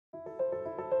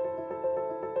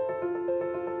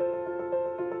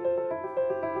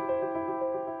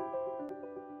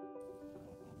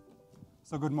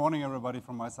So good morning, everybody,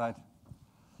 from my side.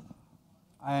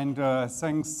 And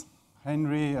thanks,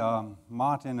 Henry,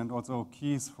 Martin, and also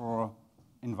Keith for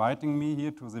inviting me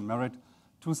here to the Merit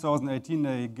 2018.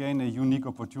 Again, a unique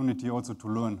opportunity also to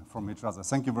learn from each other.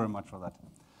 Thank you very much for that.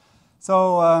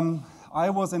 So I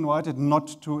was invited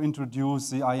not to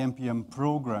introduce the IMPM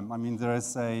program. I mean, there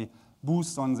is a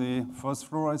booth on the first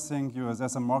floor, I think,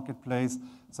 as a marketplace.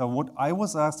 So what I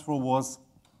was asked for was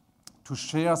to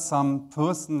share some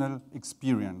personal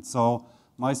experience. So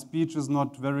my speech is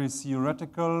not very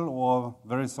theoretical or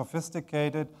very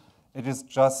sophisticated. It is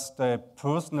just a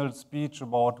personal speech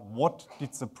about what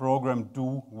did the program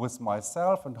do with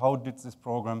myself and how did this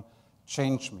program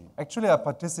change me. Actually, I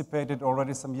participated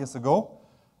already some years ago,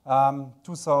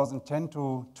 2010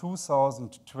 to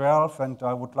 2012, and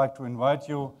I would like to invite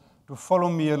you to follow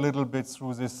me a little bit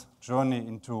through this journey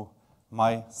into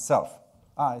myself.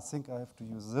 I think I have to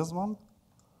use this one.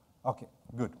 Okay,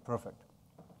 good, perfect.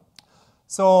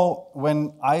 So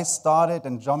when I started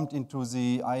and jumped into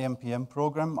the IMPM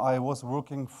program, I was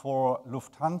working for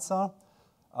Lufthansa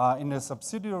in a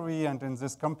subsidiary, and in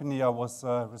this company I was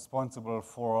responsible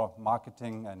for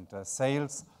marketing and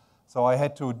sales. So I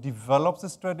had to develop the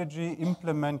strategy,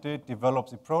 implement it, develop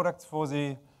the products for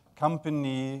the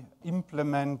company,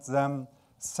 implement them,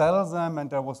 sell them,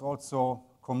 and I was also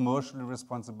commercially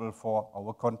responsible for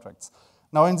our contracts.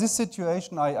 Now, in this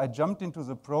situation, I jumped into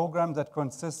the program that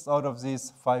consists out of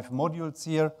these 5 modules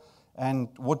here, and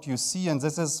what you see, and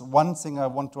this is one thing I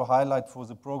want to highlight for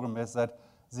the program, is that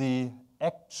the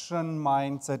action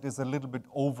mindset is a little bit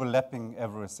overlapping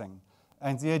everything.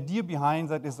 And the idea behind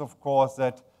that is, of course,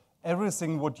 that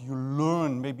everything what you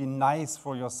learn may be nice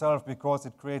for yourself because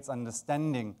it creates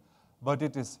understanding, but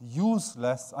it is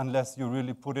useless unless you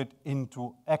really put it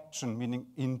into action, meaning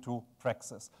into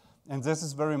praxis. And this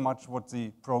is very much what the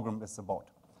program is about.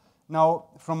 Now,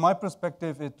 from my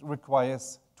perspective, it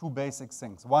requires 2 basic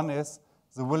things. One is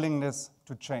the willingness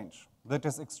to change. That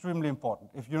is extremely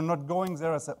important. If you're not going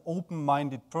there as an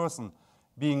open-minded person,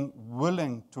 being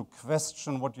willing to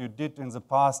question what you did in the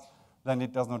past, then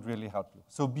it does not really help you.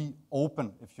 So be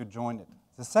open if you join it.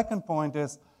 The second point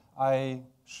is I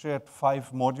shared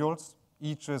 5 modules.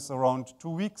 Each is around 2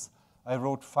 weeks. I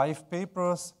wrote 5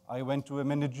 papers. I went to a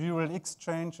managerial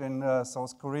exchange in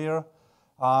South Korea.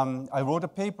 I wrote a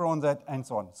paper on that, and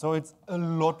so on. So it's a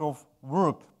lot of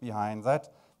work behind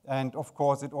that. And of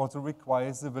course, it also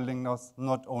requires the willingness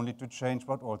not only to change,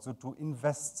 but also to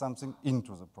invest something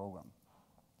into the program.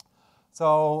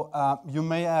 So you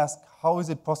may ask, how is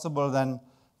it possible then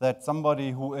that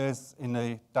somebody who is in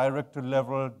a director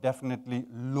level, definitely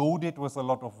loaded with a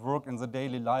lot of work in the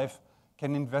daily life,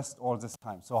 can invest all this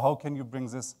time? So how can you bring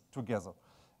this together?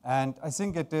 And I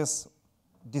think it is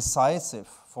decisive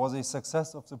for the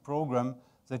success of the program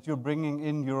that you're bringing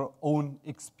in your own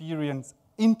experience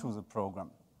into the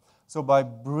program. So by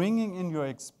bringing in your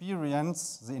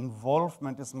experience, the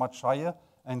involvement is much higher,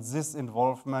 and this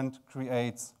involvement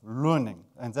creates learning.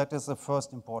 And that is the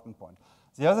first important point.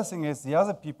 The other thing is the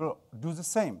other people do the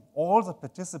same. All the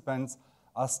participants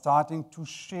are starting to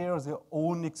share their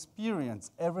own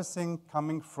experience, everything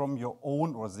coming from your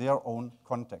own or their own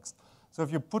context. So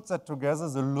if you put that together,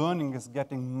 the learning is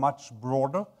getting much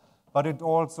broader, but it's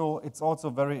also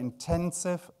very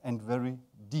intensive and very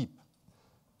deep.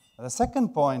 The second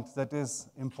point that is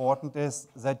important is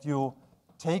that you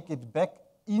take it back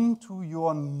into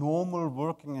your normal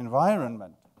working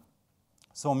environment.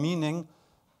 So meaning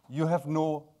you have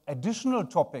no additional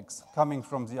topics coming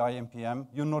from the IMPM.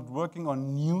 You're not working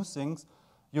on new things.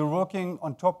 You're working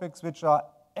on topics which are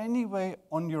anyway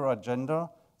on your agenda.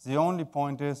 The only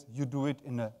point is you do it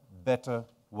in a better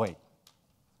way.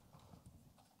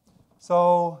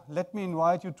 So let me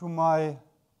invite you to my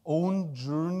own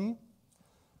journey.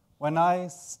 When I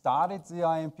started the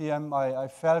IMPM, I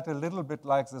felt a little bit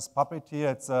like this puppet here.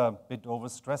 It's a bit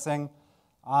overstressing.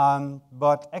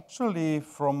 But actually,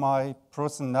 from my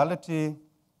personality,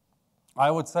 I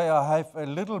would say I have a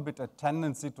little bit a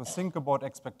tendency to think about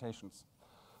expectations.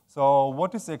 So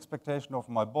what is the expectation of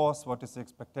my boss? What is the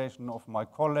expectation of my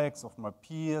colleagues, of my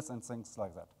peers, and things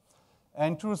like that?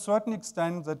 And to a certain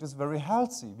extent, that is very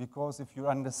healthy, because if you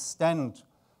understand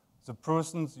the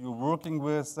persons you're working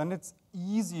with, then it's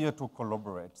easier to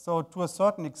collaborate. So to a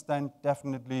certain extent,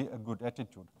 definitely a good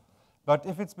attitude. But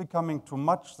if it's becoming too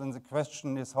much, then the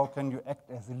question is, how can you act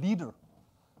as a leader?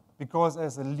 Because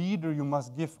as a leader, you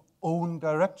must give own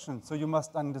direction. So you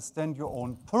must understand your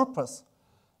own purpose.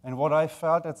 And what I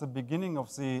felt at the beginning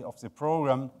of the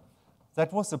program,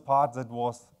 that was the part that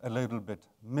was a little bit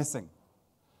missing.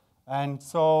 And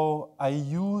so I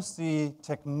used the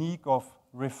technique of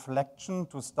reflection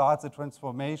to start the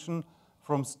transformation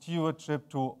from stewardship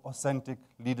to authentic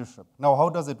leadership. Now, how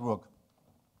does it work?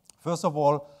 First of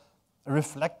all,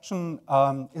 reflection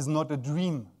is not a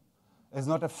dream, it's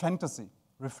not a fantasy.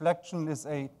 Reflection is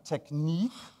a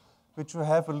technique which you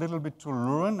have a little bit to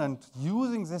learn, and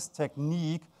using this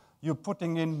technique, you're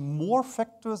putting in more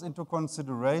factors into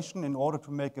consideration in order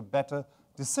to make a better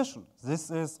decision.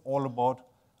 This is all about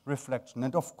reflection.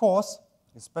 And of course,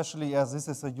 especially as this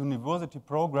is a university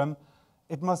program,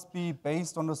 it must be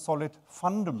based on a solid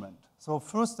fundament. So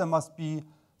first there must be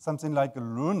something like a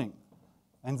learning.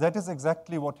 And that is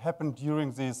exactly what happened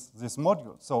during this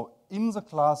module. So in the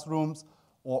classrooms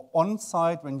or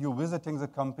on-site when you're visiting the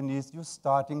companies, you're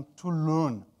starting to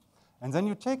learn. And then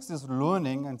you take this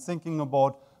learning and thinking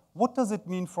about, what does it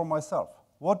mean for myself?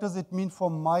 What does it mean for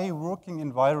my working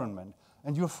environment?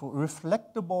 And you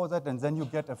reflect about that, and then you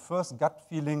get a first gut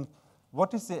feeling,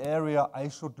 what is the area I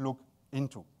should look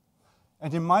into?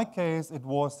 And in my case, it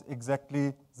was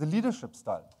exactly the leadership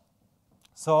style.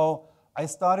 So I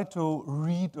started to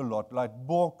read a lot, like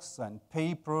books and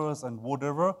papers and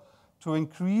whatever, to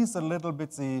increase a little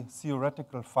bit the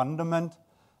theoretical fundament.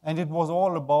 And it was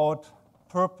all about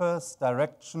purpose,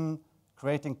 direction,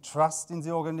 creating trust in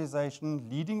the organization,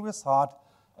 leading with heart,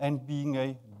 and being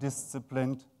a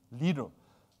disciplined leader.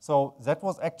 So that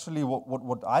was actually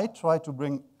what I tried to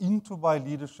bring into my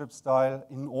leadership style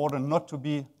in order not to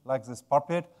be like this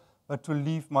puppet, but to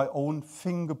leave my own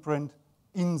fingerprint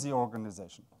in the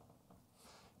organization.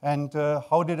 And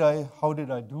how did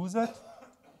I do that?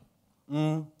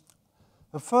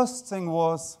 The first thing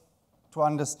was to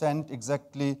understand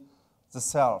exactly the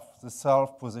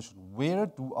self position. Where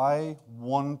do I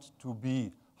want to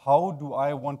be? How do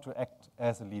I want to act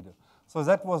as a leader? So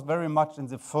that was very much in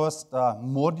the first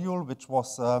module, which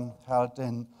was held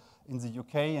in the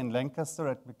UK, in Lancaster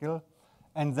at McGill.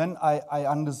 And then I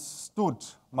understood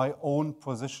my own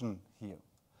position here.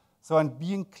 So, and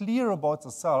being clear about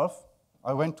the self,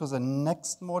 I went to the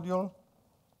next module,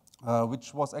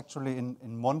 which was actually in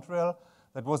Montreal.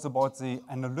 That was about the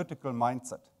analytical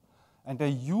mindset. And I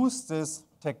used these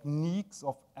techniques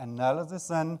of analysis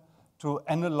then to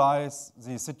analyze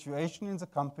the situation in the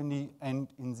company and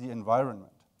in the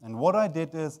environment. And what I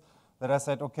did is that I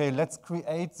said, okay, let's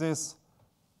create this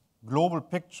global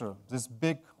picture, this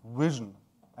big vision,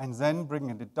 and then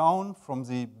bring it down from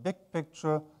the big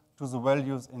picture to the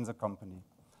values in the company.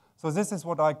 So this is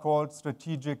what I call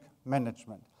strategic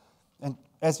management. And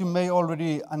as you may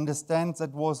already understand,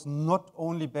 that was not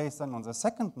only based on the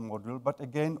second module, but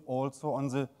again also on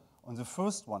the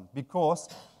first one, because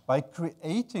by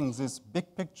creating this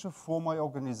big picture for my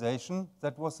organization,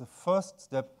 that was the first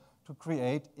step to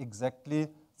create exactly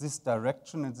this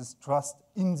direction and this trust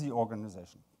in the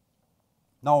organization.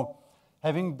 Now,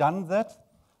 having done that,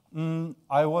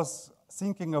 I was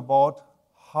thinking about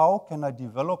how can I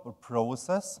develop a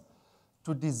process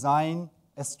to design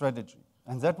a strategy.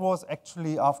 And that was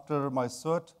actually after my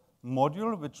third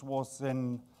module, which was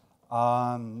in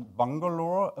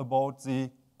Bangalore, about the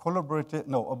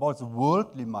about the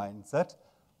worldly mindset.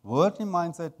 Worldly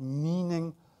mindset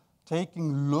meaning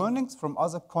taking learnings from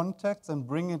other contexts and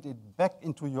bringing it back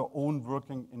into your own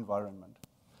working environment.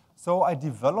 So I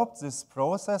developed this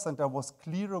process, and I was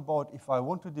clear about if I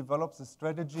want to develop the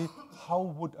strategy, how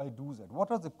would I do that? What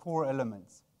are the core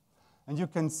elements? And you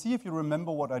can see, if you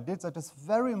remember what I did, that is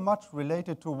very much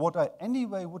related to what I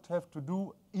anyway would have to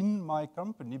do in my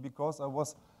company, because I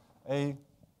was a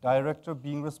director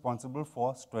being responsible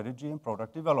for strategy and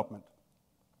product development.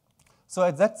 So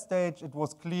at that stage, it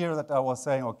was clear that I was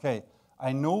saying, okay,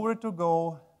 I know where to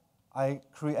go, I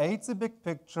create the big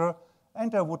picture,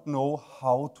 and I would know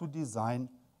how to design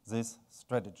this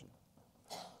strategy.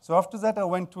 So after that, I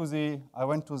went to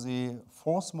the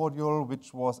fourth module,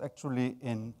 which was actually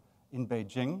in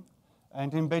Beijing.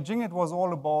 And in Beijing, it was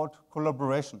all about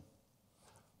collaboration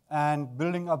and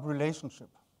building up relationship.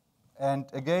 And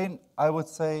again, I would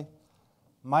say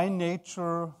my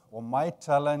nature or my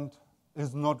talent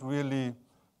is not really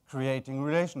creating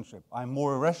relationship. I'm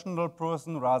more a rational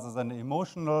person rather than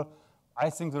emotional. I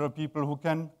think there are people who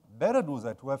can better do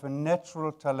that, who have a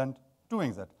natural talent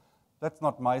doing that. That's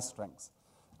not my strength.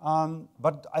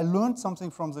 But I learned something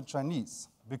from the Chinese,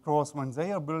 because when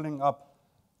they are building up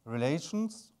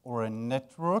relations or a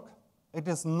network, it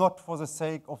is not for the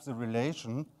sake of the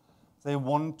relation. They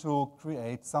want to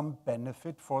create some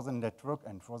benefit for the network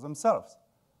and for themselves.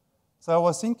 So I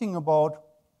was thinking about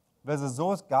whether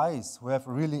those guys who have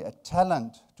really a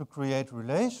talent to create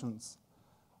relations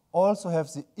also have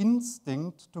the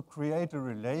instinct to create a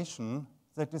relation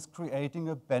that is creating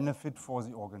a benefit for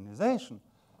the organization,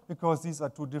 because these are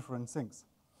two different things.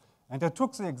 And I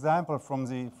took the example from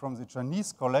the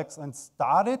Chinese colleagues and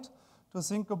started to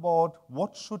think about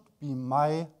what should be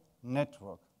my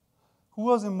network.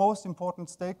 Who are the most important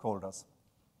stakeholders?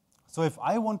 So if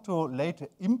I want to later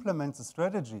implement the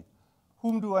strategy,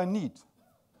 whom do I need?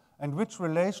 And which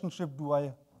relationship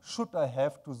should I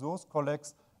have to those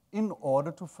colleagues in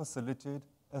order to facilitate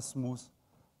a smooth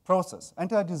process?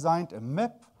 And I designed a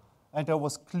map, and I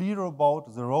was clear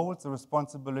about the roles, the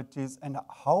responsibilities, and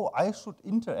how I should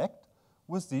interact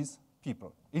with these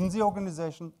people in the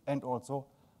organization and also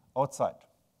outside.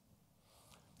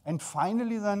 And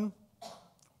finally then,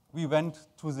 we went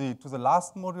to the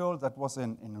last module that was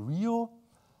in Rio.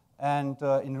 And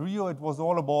in Rio, it was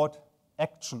all about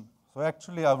action. So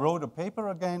actually, I wrote a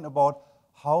paper again about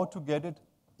how to get it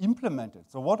implemented.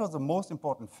 So what are the most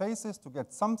important phases to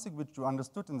get something which you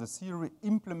understood in the theory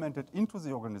implemented into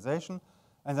the organization?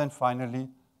 And then finally,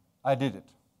 I did it.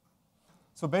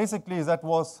 So basically, that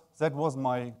was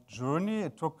my journey.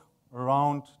 It took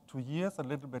around 2 years, a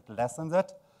little bit less than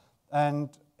that. And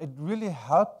it really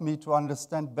helped me to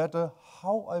understand better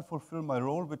how I fulfill my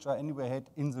role, which I anyway had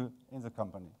in the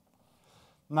company.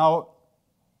 Now,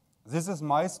 this is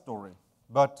my story,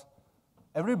 but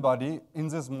everybody in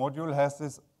this module has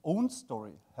his own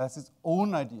story, has his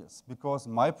own ideas, because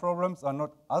my problems are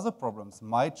not other problems.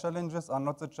 My challenges are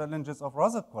not the challenges of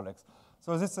other colleagues.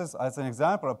 So this is, as an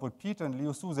example, I put Peter and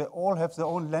Liu Su, they all have their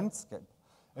own landscape.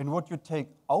 And what you take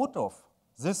out of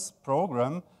this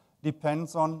program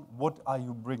depends on what are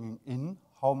you bringing in,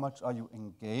 how much are you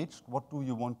engaged, what do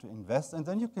you want to invest, and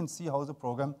then you can see how the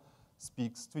program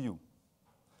speaks to you.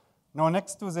 Now,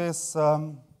 next to this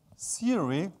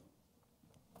theory,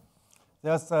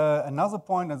 there's another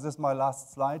point, and this is my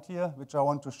last slide here, which I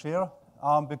want to share,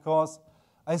 because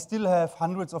I still have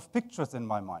hundreds of pictures in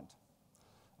my mind.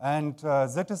 And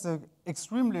that is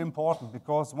extremely important,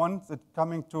 because once it's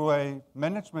coming to a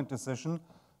management decision,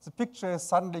 the picture is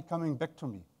suddenly coming back to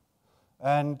me.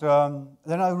 And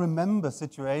then I remember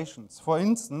situations. For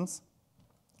instance,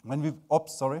 when we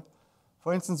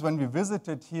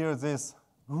visited here this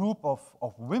group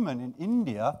of women in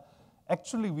India,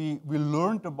 actually we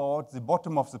learned about the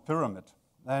bottom of the pyramid.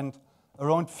 And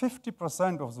around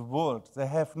 50% of the world, they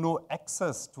have no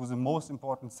access to the most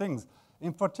important things.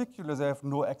 In particular, they have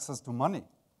no access to money.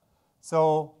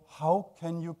 So how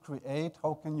can you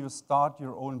start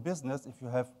your own business if you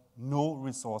have no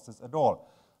resources at all?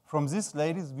 From these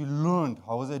ladies, we learned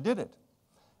how they did it.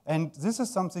 And this is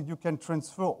something you can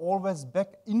transfer always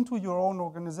back into your own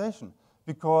organization,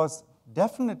 because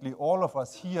definitely all of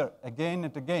us here, again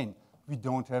and again, we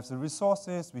don't have the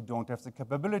resources, we don't have the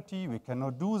capability, we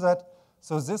cannot do that.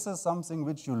 So this is something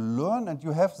which you learn, and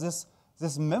you have this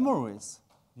memories.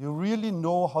 You really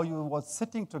know how you were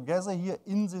sitting together here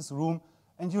in this room,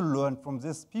 and you learn from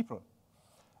these people.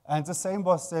 And the same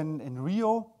was in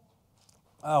Rio,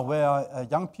 where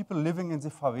young people living in the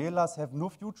favelas have no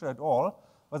future at all,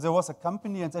 but there was a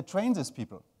company and they trained these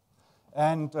people.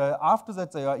 And after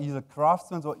that, they are either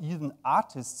craftsmen or even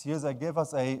artists here. They gave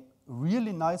us a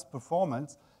really nice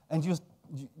performance, and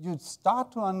you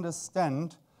start to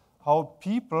understand how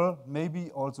people,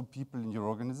 maybe also people in your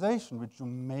organization, which you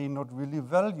may not really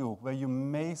value, where you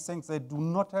may think they do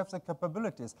not have the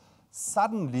capabilities,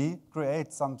 suddenly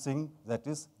create something that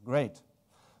is great.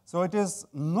 So it is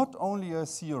not only a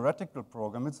theoretical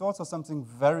program, it's also something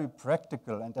very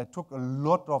practical, and I took a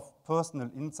lot of personal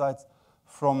insights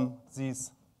from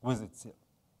these visits here.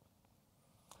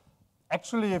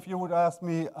 Actually, if you would ask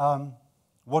me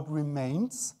what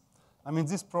remains, I mean,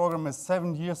 this program is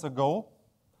 7 years ago.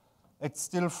 It's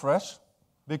still fresh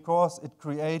because it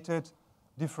created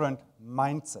different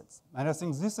mindsets. And I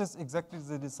think this is exactly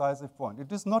the decisive point.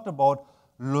 It is not about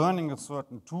learning a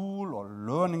certain tool or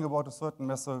learning about a certain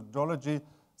methodology.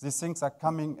 These things are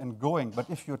coming and going. But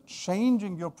if you're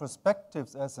changing your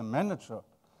perspectives as a manager,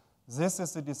 this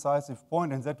is the decisive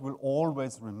point, and that will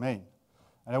always remain.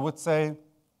 And I would say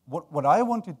what I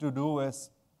wanted to do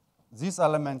is these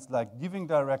elements like giving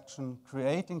direction,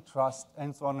 creating trust,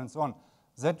 and so on,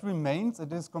 that remains.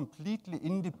 It is completely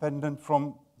independent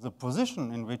from the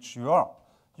position in which you are.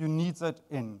 You need that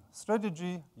in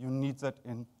strategy, you need that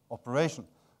in operation.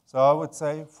 So I would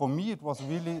say, for me, it was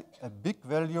really a big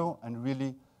value and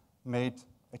really made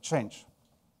a change.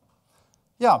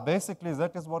 Yeah, basically,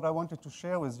 that is what I wanted to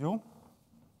share with you.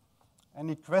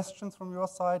 Any questions from your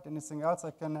side? Anything else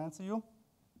I can answer you?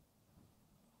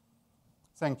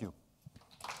 Thank you.